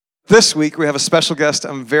This week, we have a special guest.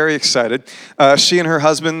 I'm very excited. She and her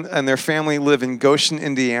husband and their family live in Goshen,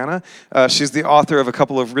 Indiana. She's the author of a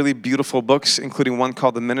couple of really beautiful books, including one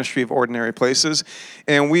called The Ministry of Ordinary Places.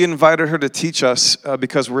 And we invited her to teach us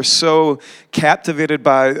because we're so captivated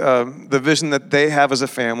by the vision that they have as a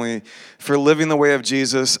family for living the way of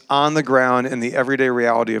Jesus on the ground in the everyday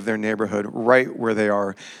reality of their neighborhood, right where they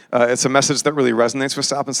are. It's a message that really resonates with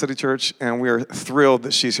Stop and City Church, and we are thrilled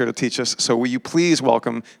that she's here to teach us. So will you please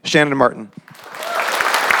welcome Shannon Martin. Thank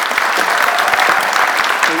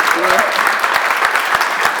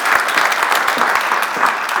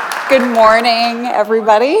you. Good morning,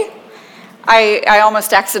 everybody. I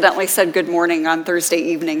almost accidentally said good morning on Thursday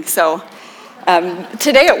evening, so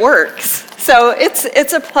today it works. So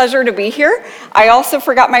it's a pleasure to be here. I also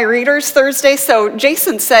forgot my readers Thursday, so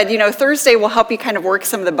Jason said, Thursday will help you kind of work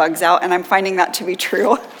some of the bugs out, and I'm finding that to be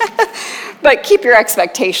true. But keep your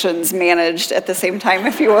expectations managed at the same time,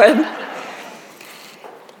 if you would.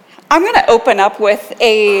 I'm going to open up with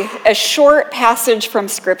a short passage from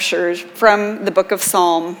Scripture from the book of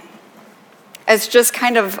Psalm as just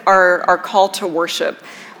kind of our call to worship.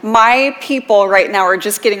 My people right now are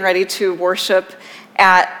just getting ready to worship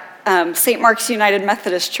at St. Mark's United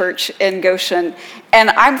Methodist Church in Goshen, and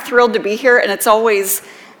I'm thrilled to be here. And it's always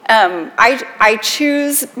I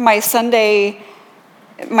choose my Sundays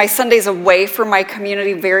away from my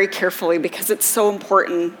community very carefully because it's so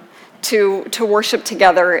important to worship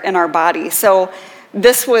together in our body. So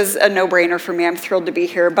this was a no-brainer for me. I'm thrilled to be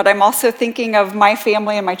here, but I'm also thinking of my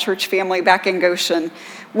family and my church family back in Goshen.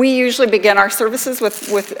 We usually begin our services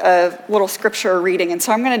with a little scripture reading, and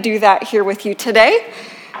so I'm going to do that here with you today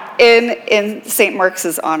in St.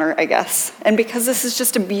 Mark's honor, I guess. And because this is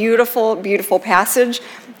just a beautiful, beautiful passage,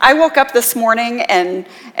 I woke up this morning and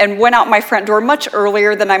went out my front door much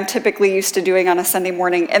earlier than I'm typically used to doing on a Sunday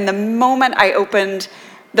morning, and the moment I opened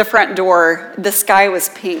the front door, the sky was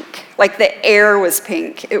pink, like the air was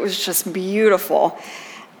pink. It was just beautiful.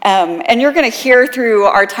 And you're going to hear through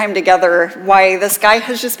our time together why the sky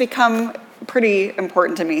has just become pretty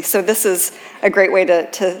important to me. So this is a great way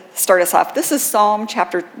to start us off. This is Psalm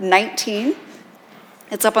chapter 19.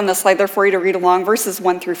 It's up on the slide there for you to read along, verses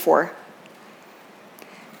 1 through 4.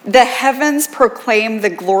 The heavens proclaim the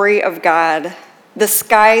glory of God. The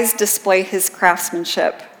skies display his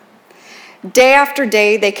craftsmanship. Day after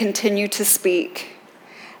day, they continue to speak.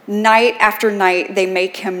 Night after night, they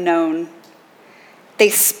make him known. They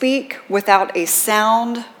speak without a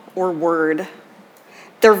sound or word.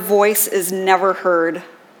 Their voice is never heard.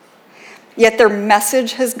 Yet their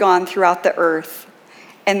message has gone throughout the earth,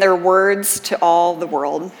 and their words to all the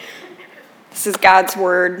world. This is God's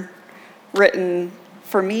word written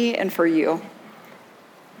for me and for you.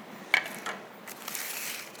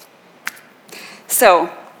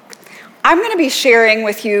 So, I'm going to be sharing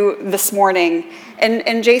with you this morning,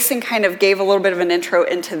 and Jason kind of gave a little bit of an intro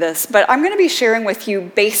into this, but I'm going to be sharing with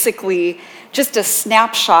you basically just a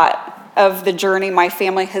snapshot of the journey my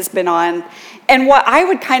family has been on, and what I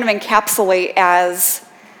would kind of encapsulate as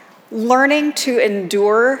learning to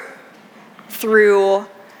endure through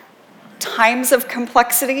times of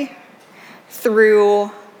complexity,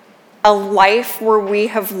 through a life where we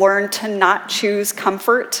have learned to not choose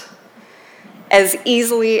comfort as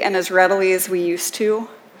easily and as readily as we used to,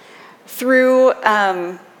 through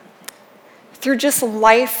just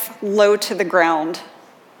life low to the ground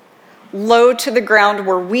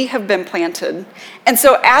where we have been planted. And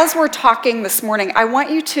so as we're talking this morning, I want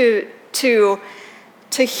you to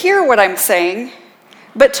hear what I'm saying,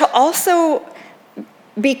 but to also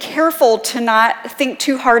be careful to not think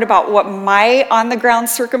too hard about what my on-the-ground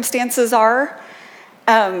circumstances are,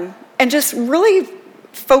 and just really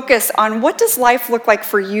focus on what does life look like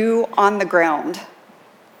for you on the ground?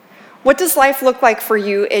 What does life look like for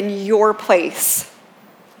you in your place?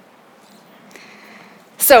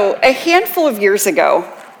 So a handful of years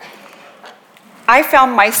ago, I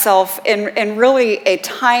found myself in really a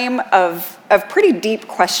time of pretty deep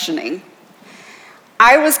questioning.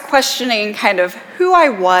 I was questioning kind of who I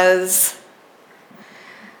was,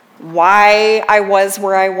 why I was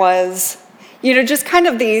where I was, just kind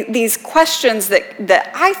of these questions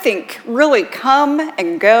that I think really come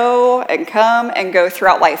and go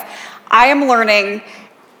throughout life. I am learning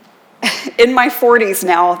in my 40s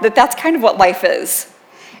now that that's kind of what life is.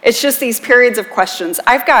 It's just these periods of questions.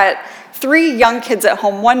 I've got 3 young kids at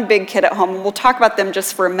home, 1 big kid at home, and we'll talk about them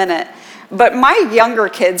just for a minute. But my younger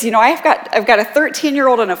kids, I've got a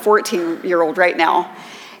 13-year-old and a 14-year-old right now.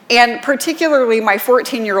 And particularly my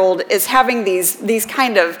 14-year-old is having these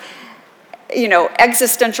kind of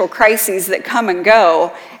existential crises that come and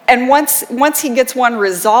go. And once he gets one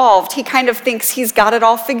resolved, he kind of thinks he's got it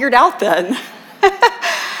all figured out then.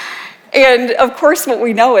 And of course, what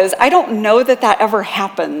we know is, I don't know that that ever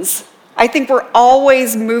happens. I think we're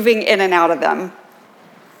always moving in and out of them.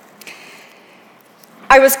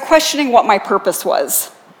 I was questioning what my purpose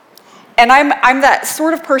was. And I'm that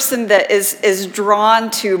sort of person that is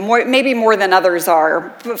drawn to, maybe more than others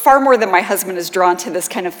are, but far more than my husband is drawn to this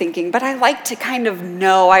kind of thinking. But I like to kind of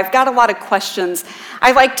know. I've got a lot of questions.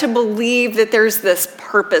 I like to believe that there's this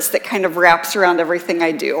purpose that kind of wraps around everything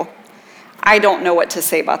I do. I don't know what to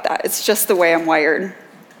say about that. It's just the way I'm wired.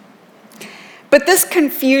 But this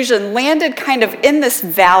confusion landed kind of in this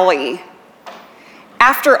valley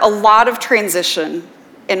after a lot of transition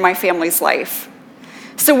in my family's life.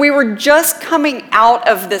 So we were just coming out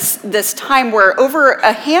of this time where over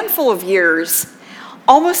a handful of years,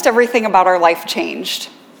 almost everything about our life changed.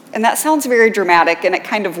 And that sounds very dramatic, and it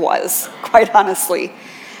kind of was, quite honestly.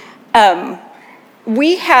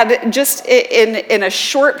 We had just in a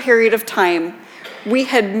short period of time, we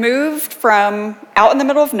had moved from out in the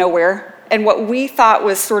middle of nowhere and what we thought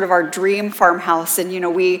was sort of our dream farmhouse. And,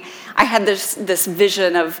 I had this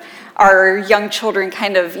vision of our young children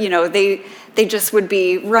kind of, they just would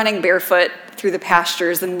be running barefoot through the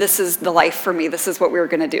pastures, and this is the life for me. This is what we were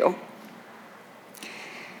going to do.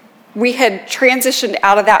 We had transitioned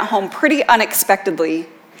out of that home pretty unexpectedly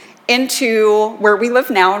into where we live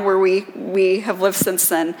now and where we have lived since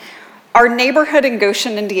then. Our neighborhood in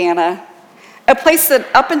Goshen, Indiana, a place that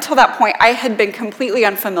up until that point I had been completely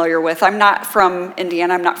unfamiliar with. I'm not from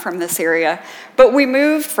Indiana, I'm not from this area, but we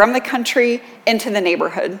moved from the country into the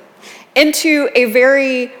neighborhood, into a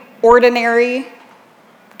very ordinary,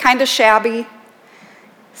 kind of shabby,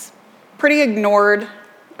 pretty ignored,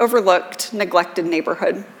 overlooked, neglected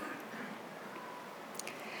neighborhood.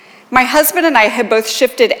 My husband and I had both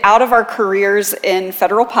shifted out of our careers in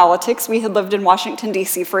federal politics. We had lived in Washington,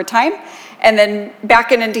 D.C. for a time, and then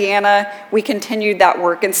back in Indiana, we continued that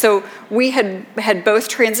work. And so we had both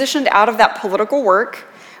transitioned out of that political work.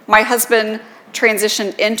 My husband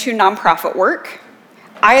transitioned into nonprofit work.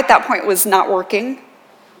 I, at that point, was not working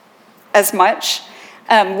as much.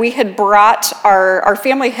 We had brought, our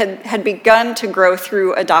family had begun to grow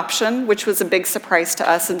through adoption, which was a big surprise to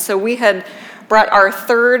us. And so we had brought our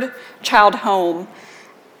third child home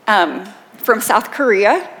from South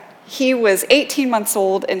Korea. He was 18 months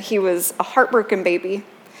old, and he was a heartbroken baby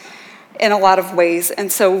in a lot of ways. And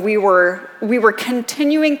so we were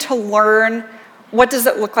continuing to learn, what does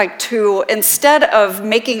it look like to, instead of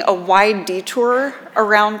making a wide detour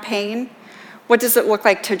around pain, what does it look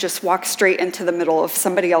like to just walk straight into the middle of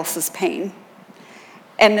somebody else's pain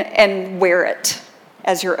and wear it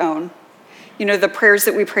as your own? The prayers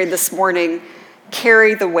that we prayed this morning,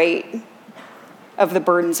 carry the weight of the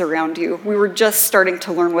burdens around you. We were just starting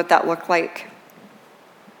to learn what that looked like.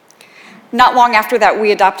 Not long after that,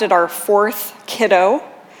 we adopted our fourth kiddo.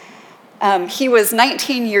 He was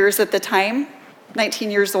 19 years at the time,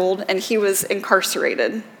 19 years old, and he was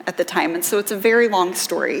incarcerated at the time. And so it's a very long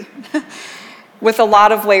story with a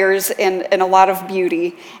lot of layers and a lot of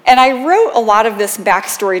beauty. And I wrote a lot of this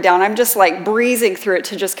backstory down. I'm just like breezing through it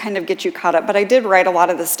to just kind of get you caught up. But I did write a lot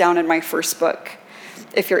of this down in my first book,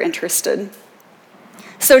 if you're interested.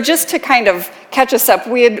 So just to kind of catch us up,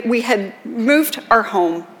 we had moved our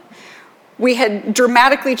home. We had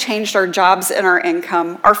dramatically changed our jobs and our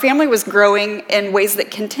income. Our family was growing in ways that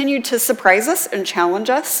continued to surprise us and challenge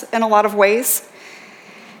us in a lot of ways.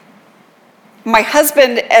 My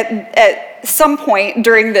husband, at some point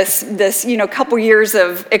during this couple years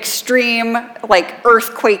of extreme, like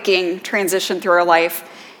earthquaking transition through our life,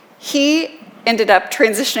 he ended up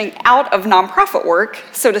transitioning out of nonprofit work,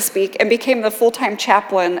 so to speak, and became the full-time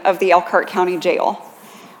chaplain of the Elkhart County Jail,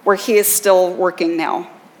 where he is still working now.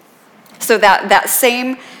 So that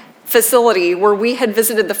same facility where we had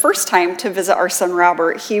visited the first time to visit our son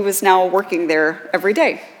Robert, he was now working there every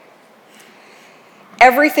day.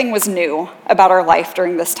 Everything was new about our life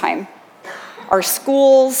during this time. Our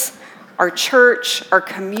schools, our church, our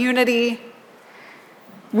community.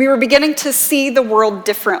 We were beginning to see the world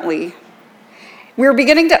differently. We were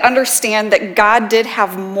beginning to understand that God did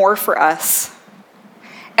have more for us,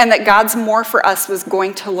 and that God's more for us was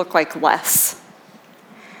going to look like less.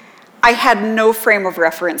 I had no frame of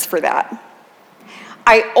reference for that.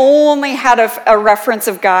 I only had a reference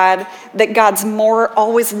of God, that God's more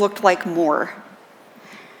always looked like more.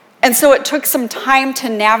 And so it took some time to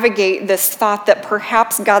navigate this thought that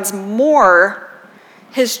perhaps God's more,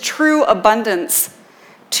 his true abundance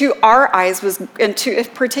to our eyes was, and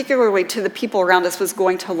particularly to the people around us, was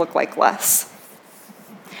going to look like less.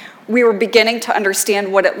 we were beginning to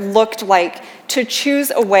understand what it looked like to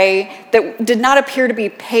choose a way that did not appear to be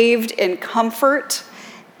paved in comfort,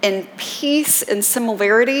 in peace, in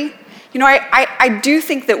similarity. I do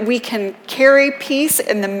think that we can carry peace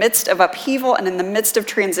in the midst of upheaval and in the midst of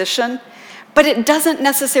transition, but it doesn't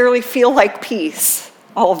necessarily feel like peace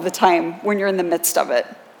all of the time when you're in the midst of it.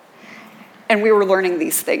 And we were learning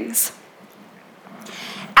these things.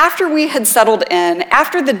 After we had settled in,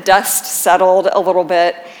 after the dust settled a little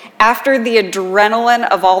bit, after the adrenaline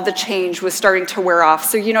of all the change was starting to wear off,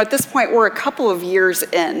 so at this point we're a couple of years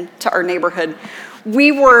in to our neighborhood,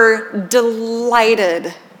 we were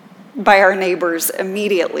delighted by our neighbors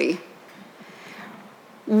immediately.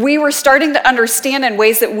 We were starting to understand in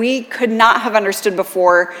ways that we could not have understood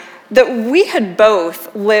before that we had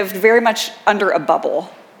both lived very much under a bubble.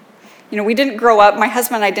 We didn't grow up, my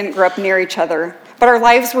husband and I didn't grow up near each other, but our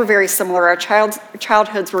lives were very similar, our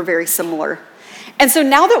childhoods were very similar. And so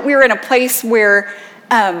now that we were in a place where,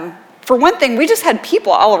 for one thing, we just had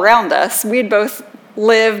people all around us. We had both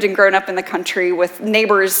lived and grown up in the country with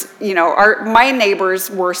neighbors, my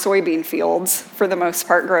neighbors were soybean fields for the most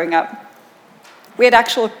part growing up. We had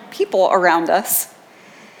actual people around us.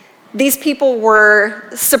 These people were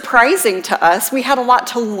surprising to us. We had a lot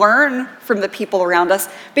to learn from the people around us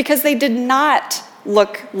because they did not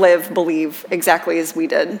look, live, believe exactly as we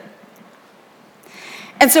did.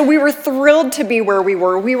 And so we were thrilled to be where we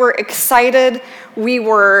were. We were excited. We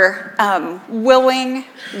were willing.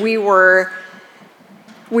 We were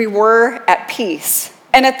at peace.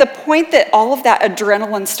 And at the point that all of that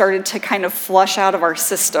adrenaline started to kind of flush out of our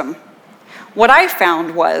system, what I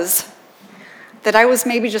found was that I was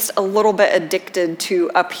maybe just a little bit addicted to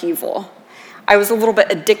upheaval. I was a little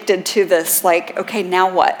bit addicted to this, like, okay,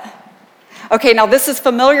 now what? Okay, now this is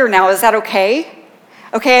familiar now, is that okay?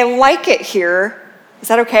 Okay, I like it here, is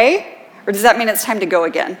that okay? Or does that mean it's time to go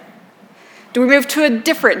again? Do we move to a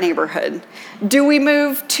different neighborhood? Do we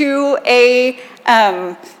move to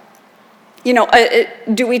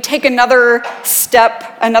do we take another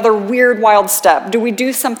step, another weird, wild step? Do we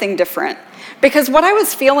do something different? Because what I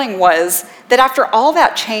was feeling was that after all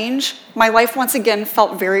that change, my life once again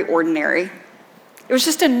felt very ordinary. It was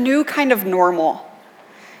just a new kind of normal.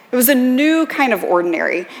 It was a new kind of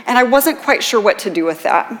ordinary, and I wasn't quite sure what to do with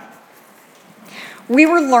that. We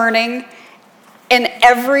were learning in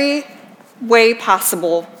every way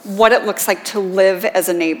possible what it looks like to live as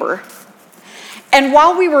a neighbor. And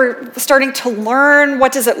while we were starting to learn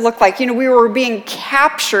what does it look like, we were being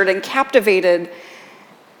captured and captivated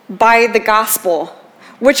by the gospel,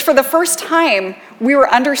 which for the first time, we were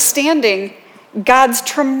understanding God's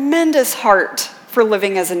tremendous heart for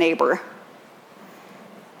living as a neighbor.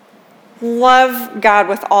 Love God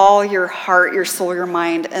with all your heart, your soul, your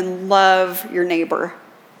mind, and love your neighbor.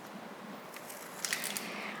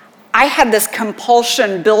 I had this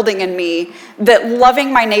compulsion building in me that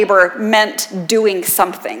loving my neighbor meant doing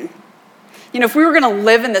something. If we were going to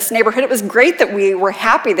live in this neighborhood, it was great that we were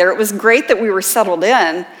happy there. It was great that we were settled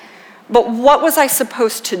in. But what was I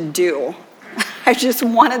supposed to do? I just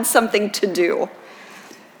wanted something to do.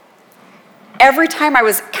 Every time I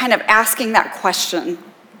was kind of asking that question,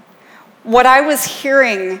 what I was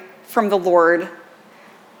hearing from the Lord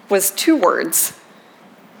was 2 words: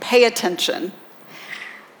 pay attention.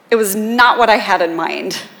 It was not what I had in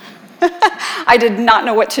mind. I did not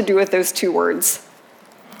know what to do with those 2 words.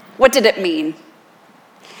 What did it mean?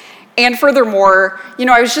 And furthermore,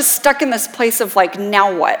 I was just stuck in this place of like,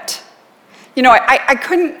 now what? I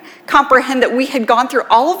couldn't comprehend that we had gone through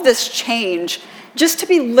all of this change just to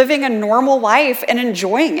be living a normal life and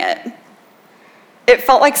enjoying it. It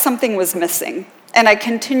felt like something was missing, and I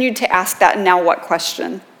continued to ask that now what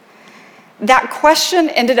question. That question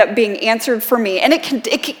ended up being answered for me, and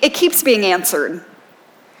it keeps being answered.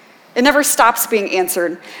 It never stops being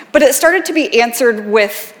answered, but it started to be answered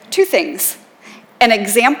with 2 things: an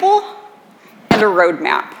example and a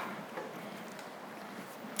roadmap.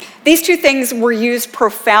 These 2 things were used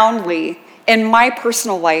profoundly in my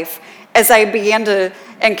personal life as I began to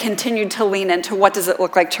and continued to lean into what does it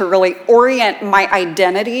look like to really orient my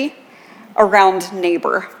identity around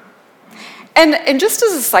neighbor. And just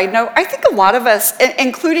as a side note, I think a lot of us,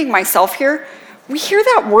 including myself here, we hear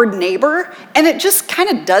that word neighbor and it just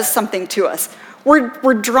kind of does something to us.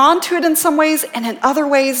 We're drawn to it in some ways, and in other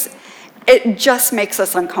ways, it just makes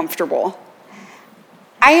us uncomfortable.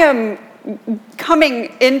 I am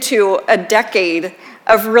coming into a decade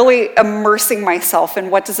of really immersing myself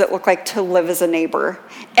in what does it look like to live as a neighbor.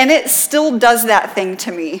 And it still does that thing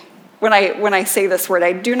to me when I say this word.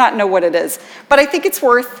 I do not know what it is, but I think it's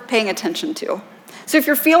worth paying attention to. So if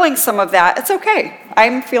you're feeling some of that, it's okay.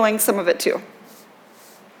 I'm feeling some of it too.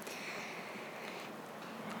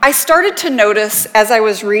 I started to notice as I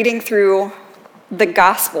was reading through the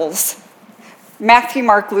Gospels, Matthew,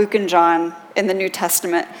 Mark, Luke, and John in the New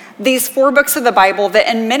Testament, these 4 books of the Bible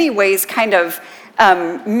that in many ways kind of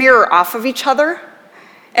mirror off of each other.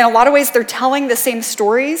 In a lot of ways, they're telling the same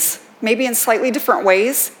stories, maybe in slightly different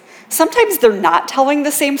ways. Sometimes they're not telling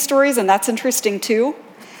the same stories, and that's interesting too.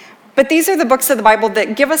 But these are the books of the Bible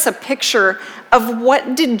that give us a picture of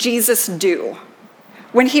what did Jesus do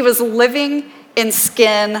when he was living in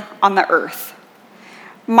skin on the earth.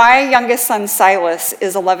 My youngest son, Silas,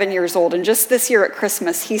 is 11 years old, and just this year at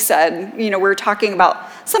Christmas, he said, we were talking about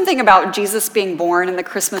something about Jesus being born in the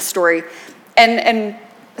Christmas story, and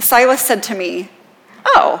Silas said to me,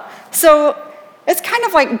 "Oh, so it's kind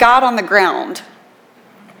of like God on the ground."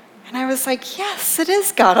 And I was like, "Yes, it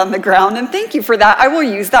is God on the ground, and thank you for that. I will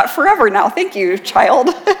use that forever now. Thank you,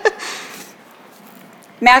 child."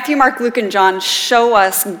 Matthew, Mark, Luke, and John show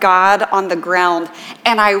us God on the ground,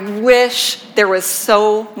 and I wish there was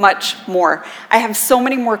so much more. I have so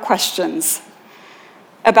many more questions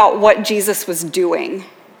about what Jesus was doing.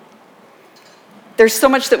 There's so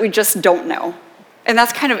much that we just don't know, and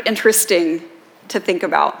that's kind of interesting to think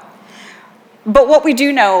about. But what we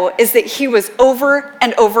do know is that he was over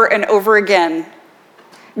and over and over again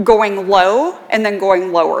going low and then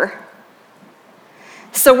going lower.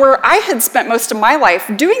 So where I had spent most of my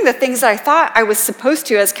life doing the things that I thought I was supposed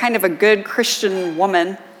to as kind of a good Christian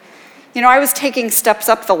woman, I was taking steps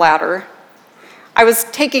up the ladder. I was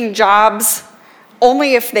taking jobs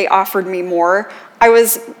only if they offered me more. I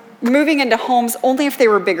was moving into homes only if they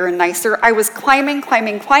were bigger and nicer. I was climbing,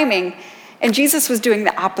 and Jesus was doing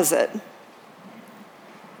the opposite.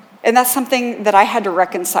 And that's something that I had to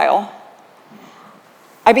reconcile.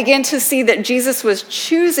 I began to see that Jesus was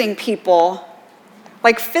choosing people,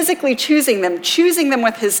 like physically choosing them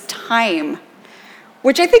with his time,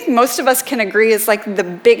 which I think most of us can agree is like the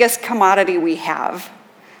biggest commodity we have.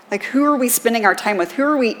 Like, who are we spending our time with? Who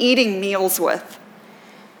are we eating meals with?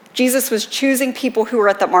 Jesus was choosing people who were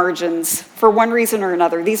at the margins for one reason or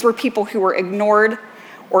another. These were people who were ignored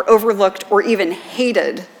or overlooked or even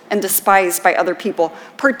hated and despised by other people,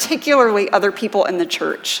 particularly other people in the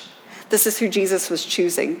church. This is who Jesus was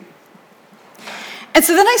choosing. And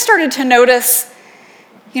so then I started to notice,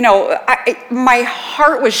 my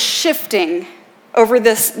heart was shifting over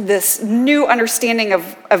this new understanding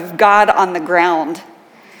of God on the ground.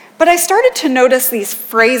 But I started to notice these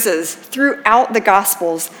phrases throughout the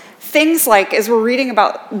Gospels, things like, as we're reading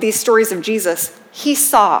about these stories of Jesus, he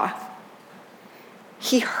saw,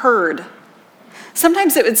 he heard.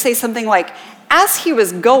 Sometimes it would say something like, as he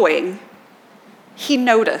was going, he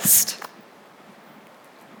noticed.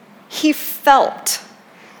 He felt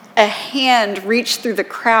a hand reach through the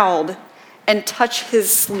crowd and touch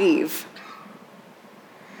his sleeve.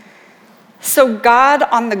 So God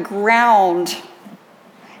on the ground,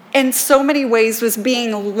 in so many ways, was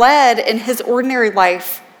being led in his ordinary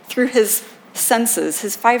life through his senses,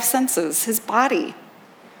 his 5 senses, his body,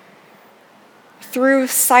 through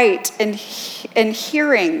sight and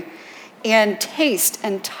hearing and taste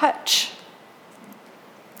and touch.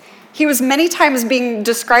 He was many times being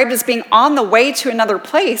described as being on the way to another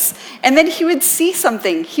place, and then he would see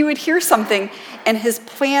something, he would hear something, and his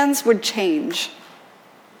plans would change.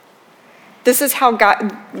 This is how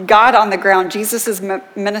God on the ground, Jesus'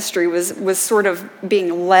 ministry was sort of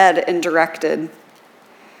being led and directed.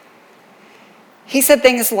 He said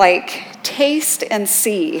things like, taste and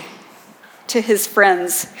see to his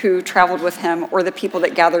friends who traveled with him or the people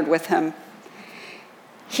that gathered with him.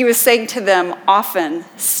 He was saying to them often,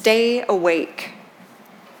 stay awake.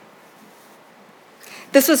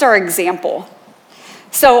 This was our example.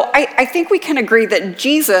 So I think we can agree that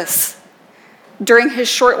Jesus, during his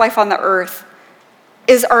short life on the earth,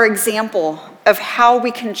 is our example of how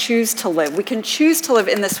we can choose to live. We can choose to live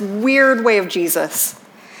in this weird way of Jesus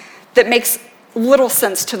that makes little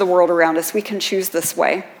sense to the world around us. We can choose this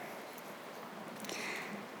way.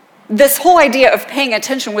 This whole idea of paying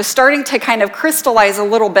attention was starting to kind of crystallize a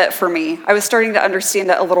little bit for me. I was starting to understand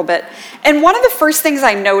it a little bit. And one of the first things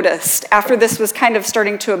I noticed after this was kind of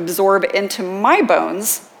starting to absorb into my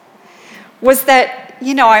bones was that,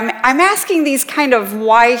 I'm asking these kind of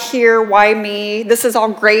why here, why me? This is all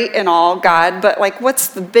great and all, God, but what's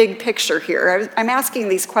the big picture here? I'm asking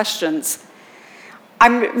these questions.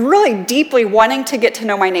 I'm really deeply wanting to get to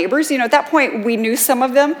know my neighbors. At that point, we knew some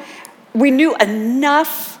of them. We knew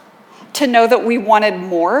enough to know that we wanted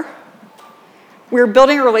more. We were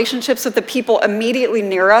building relationships with the people immediately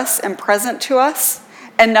near us and present to us,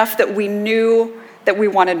 enough that we knew that we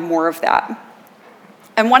wanted more of that.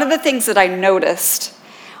 And one of the things that I noticed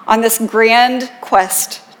on this grand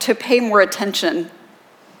quest to pay more attention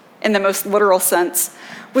in the most literal sense,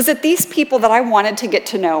 was that these people that I wanted to get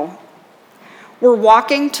to know were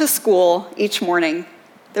walking to school each morning.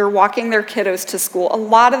 They're walking their kiddos to school. A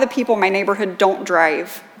lot of the people in my neighborhood don't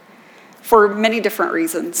drive for many different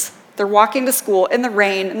reasons. They're walking to school in the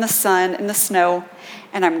rain, in the sun, in the snow,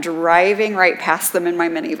 and I'm driving right past them in my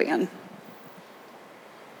minivan.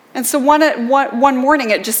 And so one morning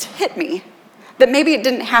it just hit me that maybe it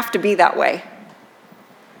didn't have to be that way.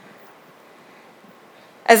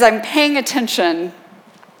 As I'm paying attention,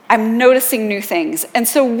 I'm noticing new things. And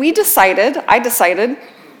so I decided,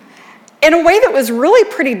 in a way that was really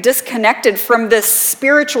pretty disconnected from this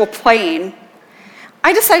spiritual plane,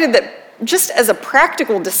 I decided that just as a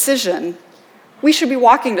practical decision, we should be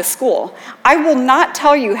walking to school. I will not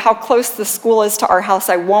tell you how close the school is to our house.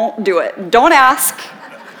 I won't do it. Don't ask.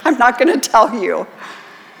 I'm not going to tell you.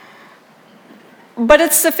 But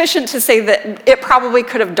it's sufficient to say that it probably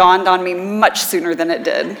could have dawned on me much sooner than it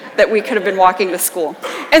did, that we could have been walking to school.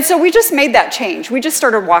 And so we just made that change. We just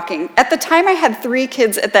started walking. At the time, I had 3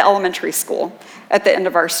 kids at the elementary school at the end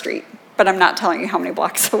of our street, but I'm not telling you how many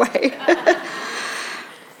blocks away.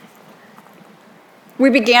 We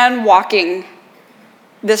began walking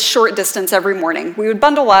this short distance every morning. We would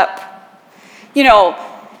bundle up. You know,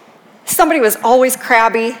 somebody was always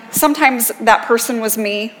crabby. Sometimes that person was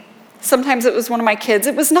me. Sometimes it was one of my kids.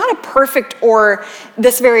 It was not a perfect or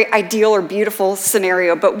this very ideal or beautiful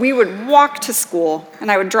scenario, but we would walk to school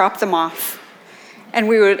and I would drop them off. And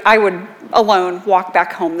I would alone walk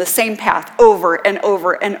back home, the same path over and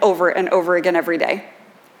over and over and over again every day.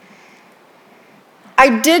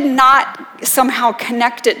 I did not somehow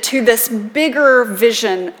connect it to this bigger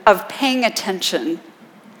vision of paying attention,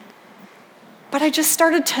 but I just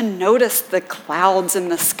started to notice the clouds in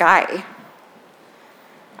the sky.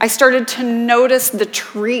 I started to notice the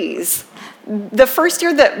trees. The first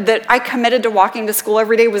year that I committed to walking to school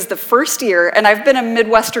every day was the first year, and I've been a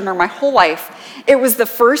Midwesterner my whole life. It was the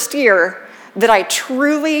first year that I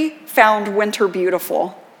truly found winter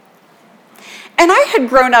beautiful. And I had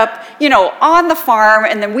grown up, on the farm,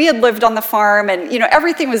 and then we had lived on the farm, and,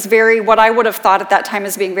 everything was very, what I would have thought at that time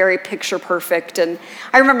as being very picture perfect. And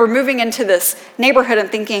I remember moving into this neighborhood and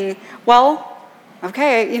thinking, well,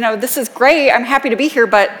 okay, this is great. I'm happy to be here,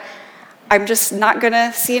 but I'm just not going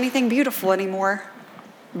to see anything beautiful anymore.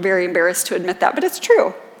 Very embarrassed to admit that, but it's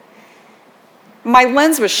true. My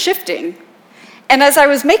lens was shifting. And as I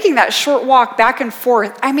was making that short walk back and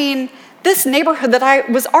forth, this neighborhood that I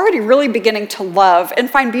was already really beginning to love and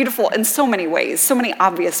find beautiful in so many ways, so many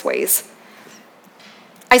obvious ways,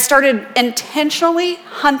 I started intentionally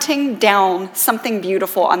hunting down something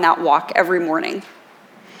beautiful on that walk every morning.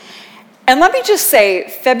 And let me just say,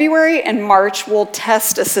 February and March will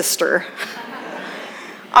test a sister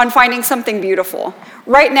on finding something beautiful.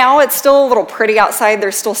 Right now, it's still a little pretty outside.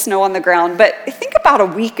 There's still snow on the ground. But think about a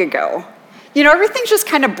week ago. Everything's just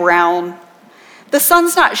kind of brown. The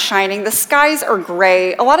sun's not shining. The skies are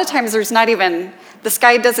gray. A lot of times the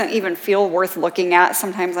sky doesn't even feel worth looking at.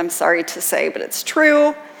 Sometimes I'm sorry to say, but it's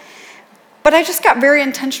true. But I just got very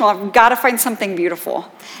intentional. I've got to find something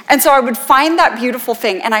beautiful. And so I would find that beautiful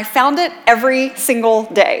thing, and I found it every single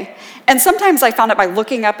day. And sometimes I found it by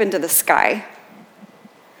looking up into the sky,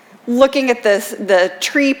 looking at the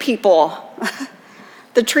tree people.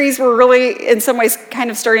 The trees were really, in some ways, kind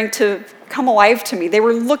of starting to come alive to me. They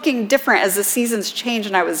were looking different as the seasons changed,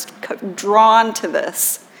 and I was drawn to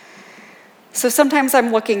this. So sometimes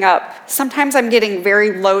I'm looking up. Sometimes I'm getting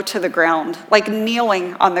very low to the ground, like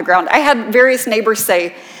kneeling on the ground. I had various neighbors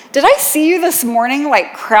say, "Did I see you this morning,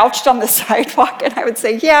 like crouched on the sidewalk?" And I would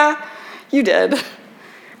say, "Yeah, you did."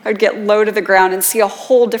 I would get low to the ground and see a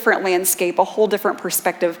whole different landscape, a whole different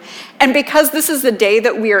perspective. And because this is the day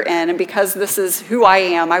that we are in, and because this is who I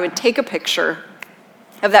am, I would take a picture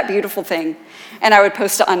of that beautiful thing, and I would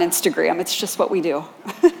post it on Instagram. It's just what we do.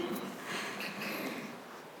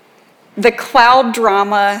 The cloud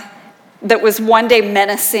drama that was one day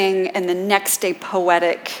menacing and the next day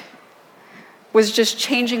poetic was just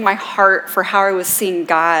changing my heart for how I was seeing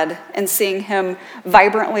God and seeing him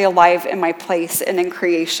vibrantly alive in my place and in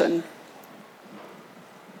creation.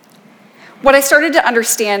 What I started to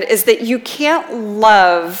understand is that you can't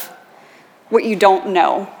love what you don't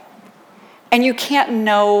know, and you can't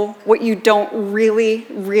know what you don't really,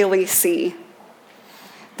 really see.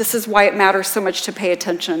 This is why it matters so much to pay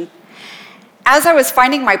attention. As I was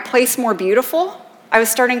finding my place more beautiful, I was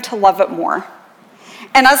starting to love it more.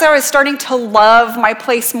 And as I was starting to love my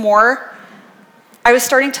place more, I was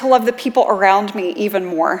starting to love the people around me even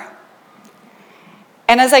more.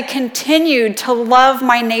 And as I continued to love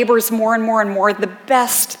my neighbors more and more and more, the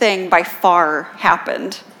best thing by far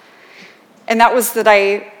happened. And that was that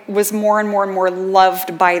I was more and more and more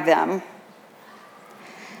loved by them.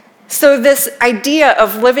 So this idea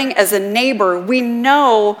of living as a neighbor, we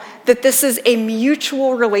know that this is a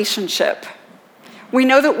mutual relationship. We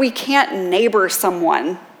know that we can't neighbor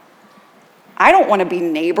someone. I don't want to be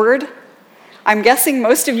neighbored. I'm guessing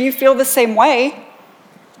most of you feel the same way.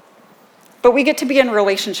 But we get to be in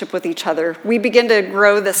relationship with each other. We begin to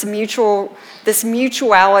grow this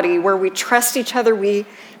mutuality where we trust each other.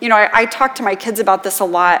 I talk to my kids about this a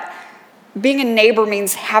lot. Being a neighbor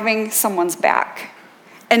means having someone's back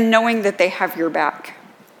and knowing that they have your back.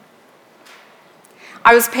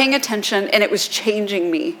 I was paying attention and it was changing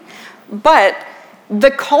me. But the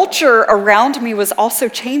culture around me was also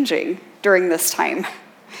changing during this time.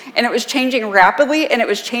 And it was changing rapidly, and it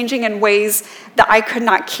was changing in ways that I could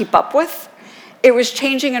not keep up with. It was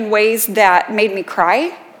changing in ways that made me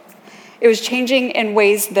cry. It was changing in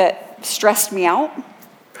ways that stressed me out.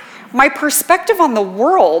 My perspective on the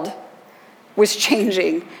world was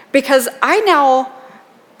changing because I now,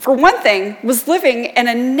 for one thing, was living in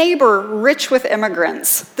a neighbor rich with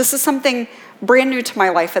immigrants. This is something brand new to my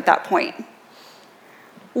life at that point.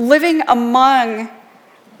 Living among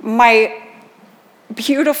my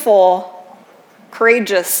beautiful,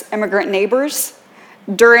 courageous immigrant neighbors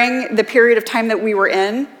during the period of time that we were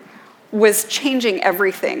in was changing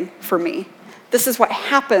everything for me. This is what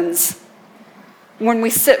happens when we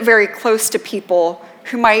sit very close to people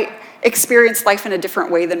who might experience life in a different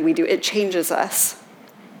way than we do. It changes us.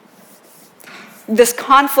 This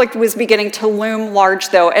conflict was beginning to loom large,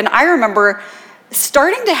 though, and I remember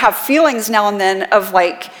starting to have feelings now and then of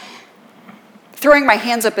like throwing my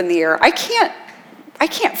hands up in the air. I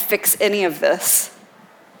can't fix any of this.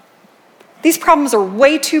 These problems are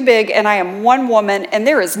way too big, and I am one woman, and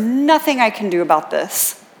there is nothing I can do about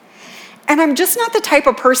this. And I'm just not the type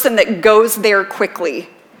of person that goes there quickly.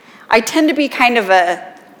 I tend to be kind of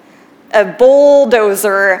a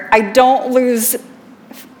bulldozer. I don't lose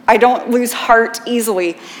heart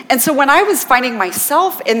easily. And so when I was finding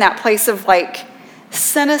myself in that place of like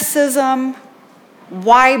cynicism,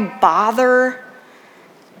 why bother?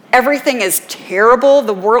 Everything is terrible.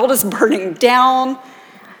 The world is burning down.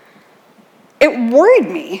 It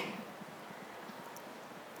worried me.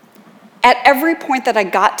 At every point that I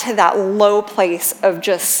got to that low place of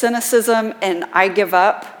just cynicism and I give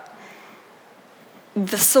up,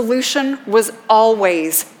 the solution was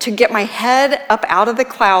always to get my head up out of the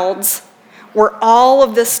clouds where all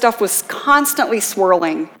of this stuff was constantly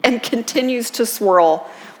swirling and continues to swirl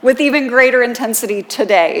with even greater intensity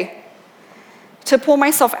today, to pull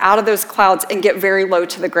myself out of those clouds and get very low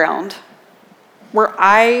to the ground, where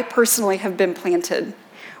I personally have been planted,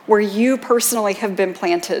 where you personally have been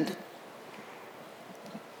planted.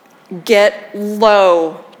 Get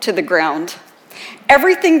low to the ground.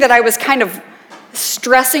 Everything that I was kind of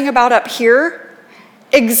stressing about up here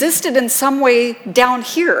existed in some way down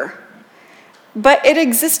here, but it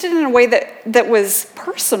existed in a way that was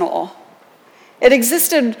personal. It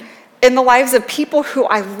existed in the lives of people who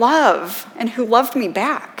I love and who loved me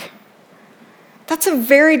back. That's a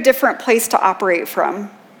very different place to operate from.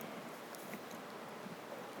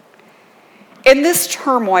 In this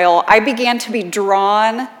turmoil, I began to be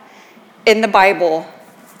drawn in the Bible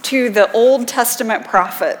to the Old Testament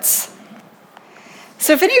prophets.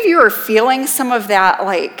 So if any of you are feeling some of that,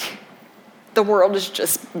 like the world is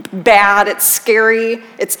just bad, it's scary,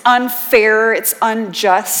 it's unfair, it's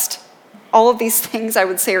unjust, all of these things I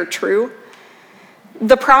would say are true,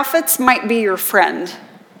 the prophets might be your friend.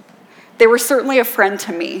 They were certainly a friend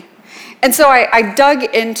to me. And so I dug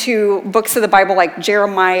into books of the Bible like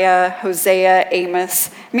Jeremiah, Hosea,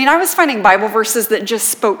 Amos. I mean, I was finding Bible verses that just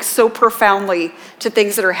spoke so profoundly to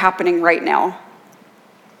things that are happening right now.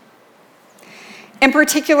 In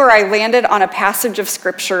particular, I landed on a passage of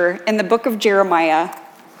scripture in the book of Jeremiah.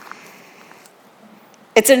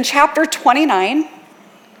 It's in chapter 29.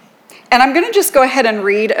 And I'm going to just go ahead and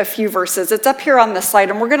read a few verses. It's up here on the slide,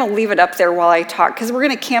 and we're going to leave it up there while I talk, because we're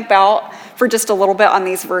going to camp out for just a little bit on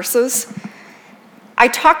these verses. I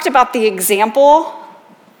talked about the example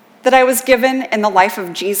that I was given in the life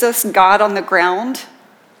of Jesus, God on the ground.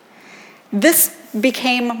 This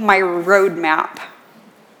became my roadmap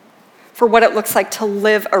for what it looks like to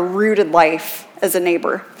live a rooted life as a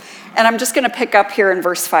neighbor. And I'm just going to pick up here in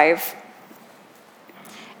verse 5.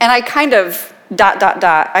 And I kind of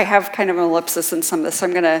I have kind of an ellipsis in some of this,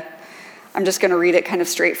 so I'm just going to read it kind of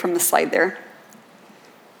straight from the slide there.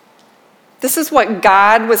 This is what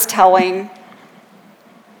God was telling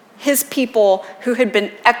his people who had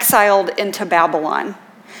been exiled into Babylon.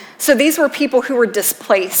 So these were people who were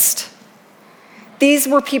displaced. These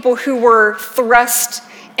were people who were thrust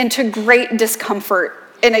into great discomfort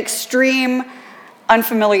in extreme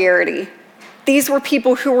unfamiliarity. These were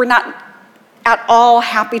people who were not at all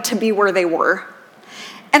happy to be where they were.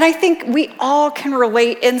 And I think we all can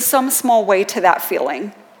relate in some small way to that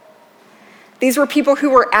feeling. These were people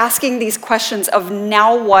who were asking these questions of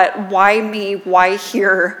now what, why me, why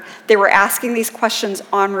here? They were asking these questions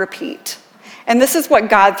on repeat. And this is what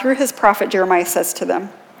God, through his prophet Jeremiah, says to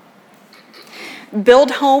them.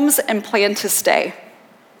 Build homes and plan to stay.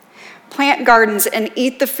 Plant gardens and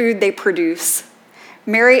eat the food they produce.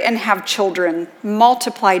 Marry and have children.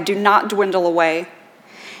 Multiply, do not dwindle away.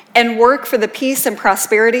 And work for the peace and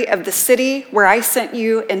prosperity of the city where I sent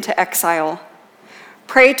you into exile.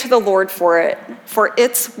 Pray to the Lord for it, for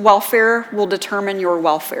its welfare will determine your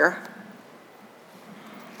welfare.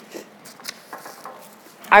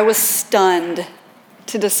 I was stunned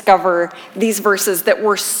to discover these verses that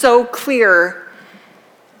were so clear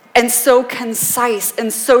and so concise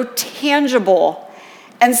and so tangible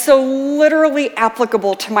and so literally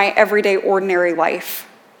applicable to my everyday ordinary life.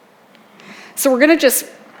 So we're going to just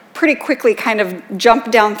pretty quickly kind of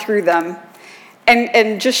jump down through them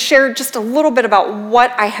and just share just a little bit about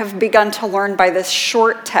what I have begun to learn by this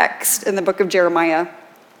short text in the book of Jeremiah.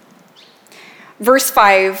 Verse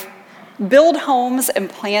 5, build homes and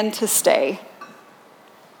plan to stay.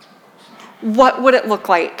 What would it look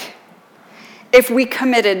like if we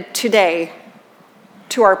committed today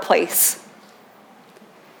to our place?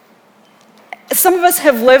 Some of us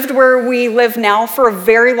have lived where we live now for a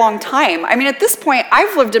very long time. I mean, at this point,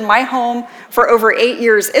 I've lived in my home for over 8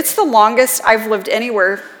 years. It's the longest I've lived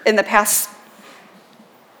anywhere in the past,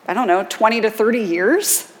 20 to 30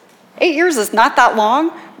 years. 8 years is not that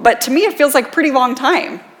long, but to me it feels like a pretty long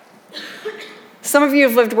time. Some of you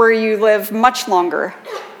have lived where you live much longer.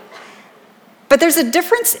 But there's a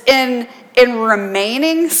difference in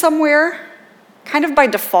remaining somewhere, kind of by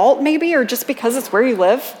default maybe, or just because it's where you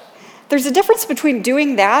live. There's a difference between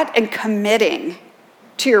doing that and committing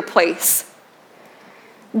to your place.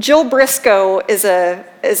 Jill Briscoe is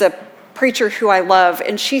a preacher who I love,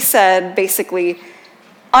 and she said basically,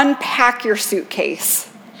 unpack your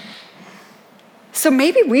suitcase. So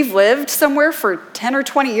maybe we've lived somewhere for 10 or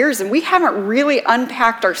 20 years and we haven't really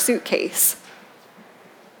unpacked our suitcase.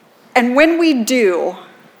 And when we do,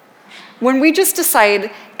 when we just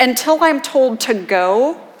decide, until I'm told to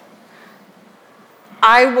go,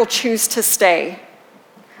 I will choose to stay.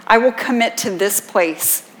 I will commit to this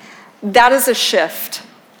place. That is a shift.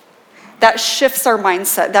 That shifts our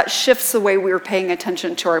mindset. That shifts the way we're paying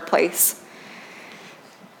attention to our place.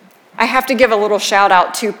 I have to give a little shout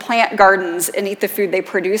out to plant gardens and eat the food they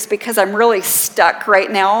produce, because I'm really stuck right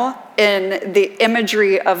now in the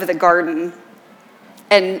imagery of the garden.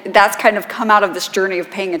 And that's kind of come out of this journey of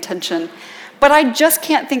paying attention. But I just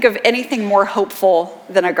can't think of anything more hopeful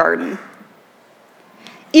than a garden.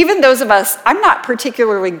 Even those of us, I'm not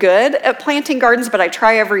particularly good at planting gardens, but I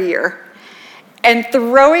try every year. And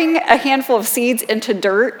throwing a handful of seeds into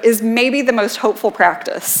dirt is maybe the most hopeful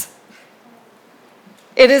practice.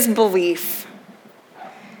 It is belief.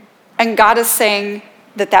 And God is saying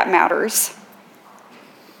that that matters.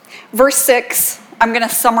 Verse 6, I'm going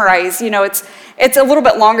to summarize. It's a little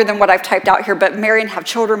bit longer than what I've typed out here, but marry and have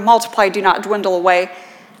children, multiply, do not dwindle away.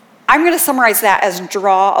 I'm going to summarize that as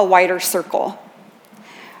draw a wider circle.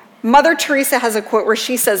 Mother Teresa has a quote where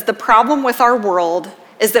she says, the problem with our world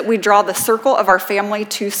is that we draw the circle of our family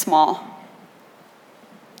too small.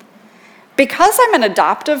 Because I'm an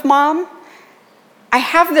adoptive mom, I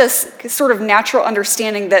have this sort of natural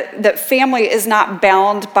understanding that family is not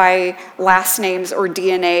bound by last names or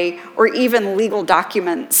DNA or even legal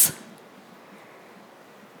documents.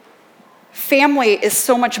 Family is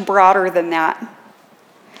so much broader than that.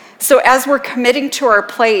 So as we're committing to our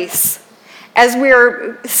place, as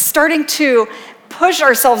we're starting to push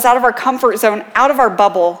ourselves out of our comfort zone, out of our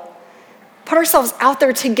bubble, put ourselves out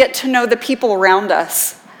there to get to know the people around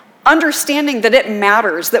us, understanding that it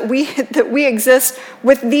matters, that we exist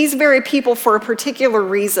with these very people for a particular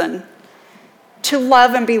reason, to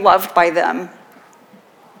love and be loved by them.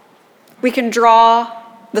 We can draw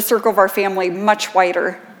the circle of our family much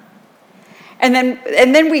wider. And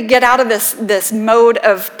then we get out of this mode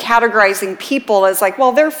of categorizing people as like,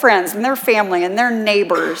 well, they're friends and they're family and they're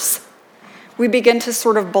neighbors. We begin to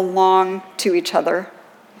sort of belong to each other.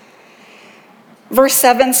 Verse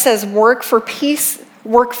 7 says, work for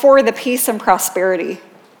the peace and prosperity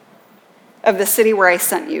of the city where I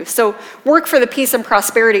sent you. So work for the peace and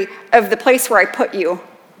prosperity of the place where I put you.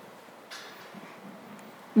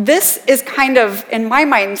 This is kind of, in my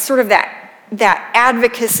mind, sort of that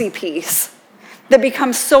advocacy piece that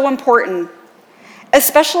becomes so important,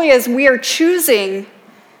 especially as we are choosing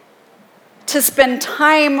to spend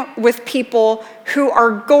time with people who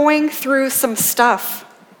are going through some stuff.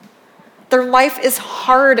 Their life is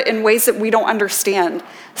hard in ways that we don't understand.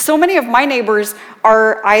 So many of my neighbors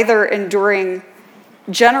are either enduring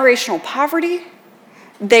generational poverty,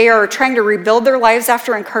 they are trying to rebuild their lives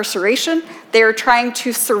after incarceration, they are trying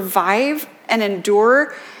to survive and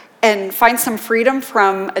endure and find some freedom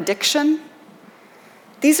from addiction.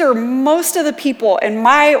 These are most of the people in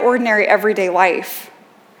my ordinary everyday life.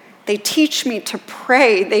 They teach me to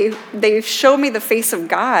pray. They show me the face of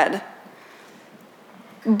God.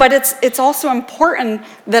 But it's also important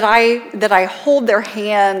that I hold their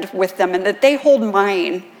hand with them and that they hold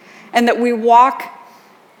mine and that we walk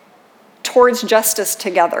towards justice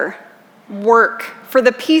together, work for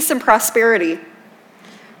the peace and prosperity.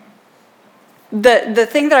 The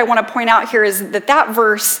thing that I want to point out here is that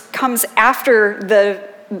verse comes after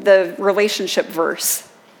the relationship verse.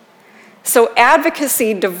 So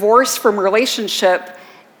advocacy divorced from relationship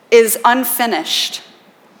is unfinished.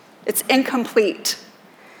 It's incomplete.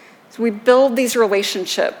 So we build these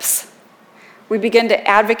relationships. We begin to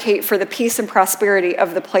advocate for the peace and prosperity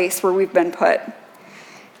of the place where we've been put.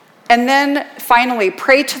 And then finally,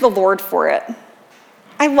 pray to the Lord for it.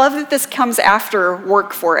 I love that this comes after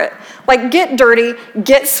work for it. Like, get dirty,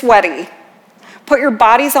 get sweaty. Put your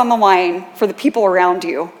bodies on the line for the people around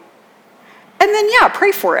you. And then,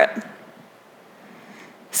 pray for it.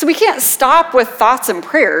 So we can't stop with thoughts and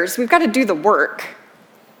prayers. We've got to do the work.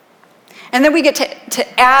 And then we get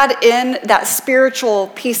to add in that spiritual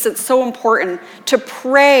piece that's so important, to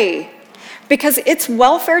pray, because its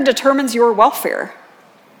welfare determines your welfare.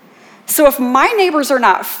 So if my neighbors are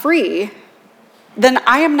not free, then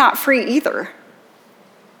I am not free either.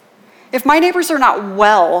 If my neighbors are not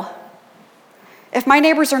well, if my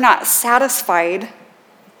neighbors are not satisfied,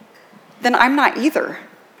 then I'm not either.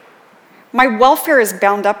 My welfare is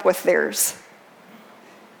bound up with theirs.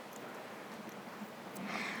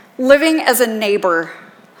 Living as a neighbor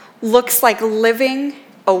looks like living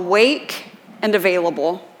awake and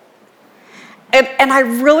available. And I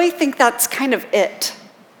really think that's kind of it.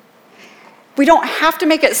 We don't have to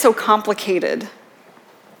make it so complicated.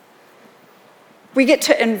 We get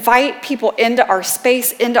to invite people into our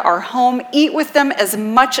space, into our home, eat with them as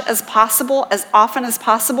much as possible, as often as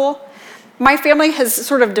possible. My family has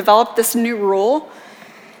sort of developed this new rule.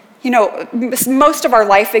 You know, most of our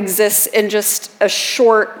life exists in just a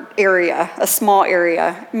short area, a small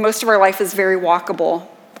area. Most of our life is very walkable.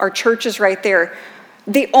 Our church is right there.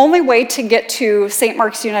 The only way to get to St.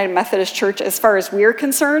 Mark's United Methodist Church, as far as we're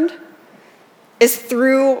concerned, is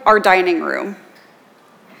through our dining room.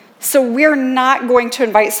 So we're not going to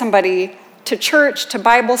invite somebody to church, to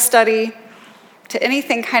Bible study, to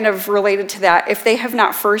anything kind of related to that if they have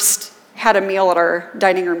not first had a meal at our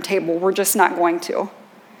dining room table. We're just not going to.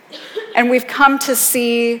 And we've come to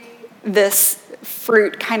see this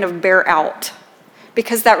fruit kind of bear out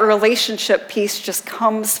because that relationship piece just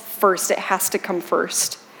comes first. It has to come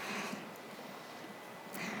first.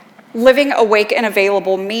 Living awake and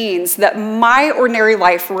available means that my ordinary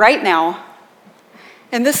life right now,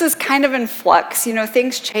 and this is kind of in flux, you know,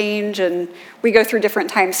 things change and we go through different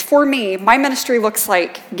times. For me, my ministry looks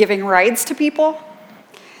like giving rides to people,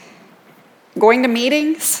 going to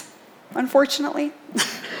meetings, unfortunately.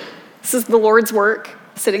 This is the Lord's work,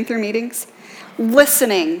 sitting through meetings,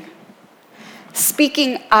 listening,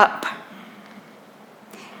 speaking up,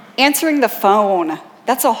 answering the phone.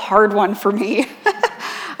 That's a hard one for me.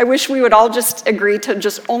 I wish we would all just agree to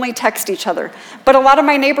just only text each other. But a lot of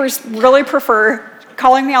my neighbors really prefer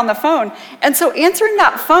calling me on the phone. And so answering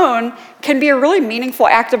that phone can be a really meaningful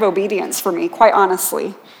act of obedience for me, quite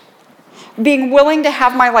honestly. Being willing to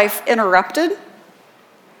have my life interrupted.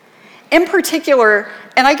 In particular,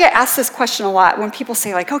 and I get asked this question a lot when people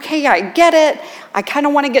say like, okay, yeah, I get it. I kind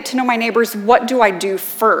of want to get to know my neighbors. What do I do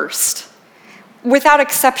first? Without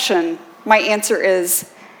exception, my answer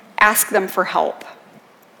is ask them for help.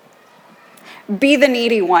 Be the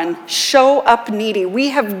needy one. Show up needy. We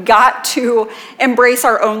have got to embrace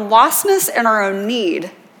our own lostness and our own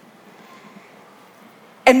need.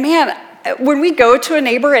 And man, when we go to a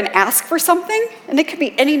neighbor and ask for something, and it could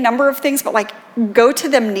be any number of things, but like go to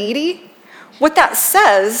them needy, what that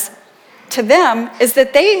says to them is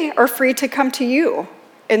that they are free to come to you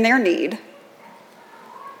in their need.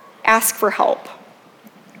 Ask for help.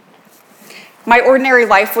 My ordinary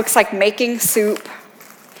life looks like making soup.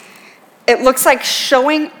 It looks like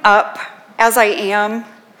showing up as I am,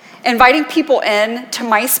 inviting people in to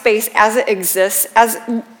my space as it exists, as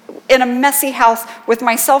in a messy house with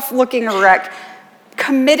myself looking a wreck,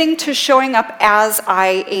 committing to showing up as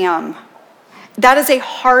I am. That is a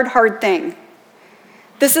hard, hard thing.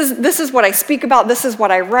 This is what I speak about. This is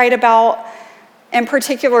what I write about. In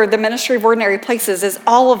particular, the Ministry of Ordinary Places is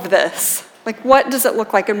all of this. Like, what does it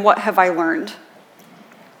look like and what have I learned?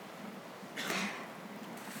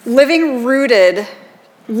 Living rooted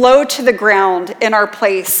low to the ground in our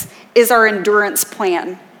place is our endurance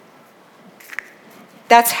plan.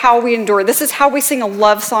 That's how we endure. This is how we sing a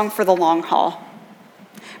love song for the long haul.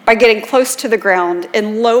 By getting close to the ground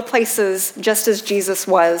in low places, just as Jesus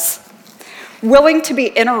was. Willing to be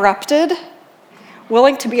interrupted,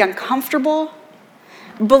 willing to be uncomfortable,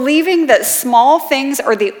 believing that small things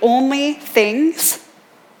are the only things,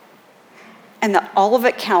 and that all of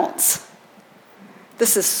it counts.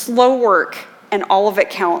 This is slow work, and all of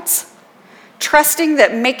it counts. Trusting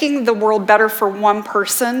that making the world better for one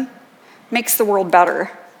person makes the world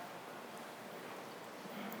better.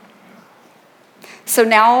 So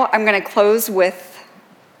now I'm going to close with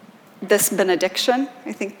this benediction.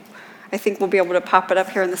 I think we'll be able to pop it up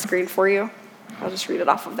here on the screen for you. I'll just read it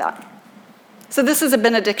off of that. So this is a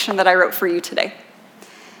benediction that I wrote for you today.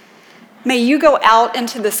 May you go out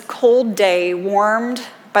into this cold day warmed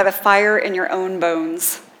by the fire in your own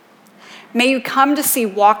bones. May you come to see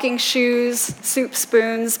walking shoes, soup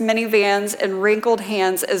spoons, minivans, and wrinkled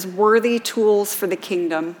hands as worthy tools for the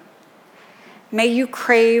kingdom. May you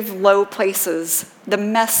crave low places, the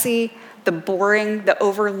messy, the boring, the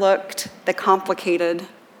overlooked, the complicated.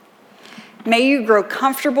 May you grow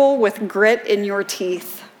comfortable with grit in your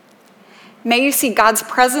teeth. May you see God's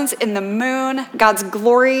presence in the moon, God's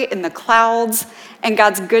glory in the clouds, and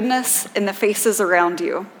God's goodness in the faces around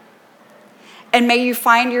you. And may you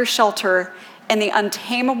find your shelter in the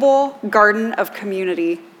untamable garden of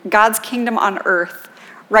community, God's kingdom on earth,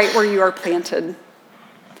 right where you are planted.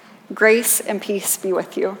 Grace and peace be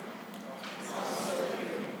with you.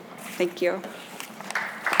 Thank you.